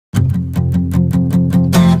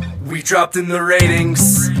We dropped in the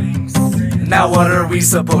ratings. Now what are we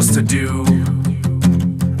supposed to do?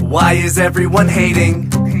 Why is everyone hating?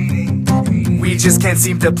 We just can't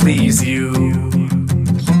seem to please you.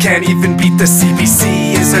 Can't even beat the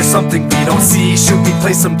CBC. Is there something we don't see? Should we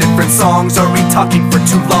play some different songs? Are we talking for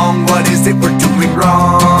too long? What is it we're doing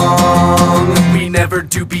wrong? We never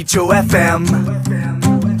do beat Joe FM.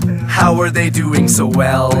 How are they doing so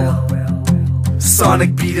well?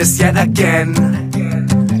 Sonic beat us yet again.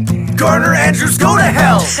 Garner Andrews, go to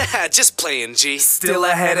hell! Just playing, G. Still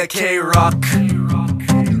ahead of K-Rock.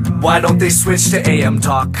 Why don't they switch to AM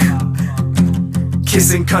Talk?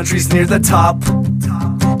 Kissing country's near the top.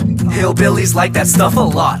 Hillbillies like that stuff a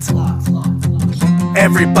lot.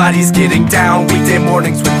 Everybody's getting down. Weekday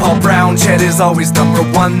mornings with Paul Brown. Chet is always number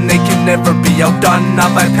one. They can never be outdone,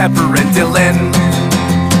 not by Pepper and Dylan.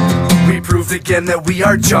 We proved again that we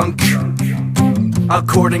are junk,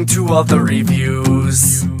 according to all the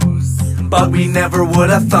reviews. But we never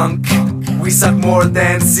would've thunk we suck more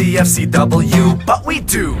than CFCW, but we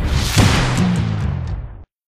do.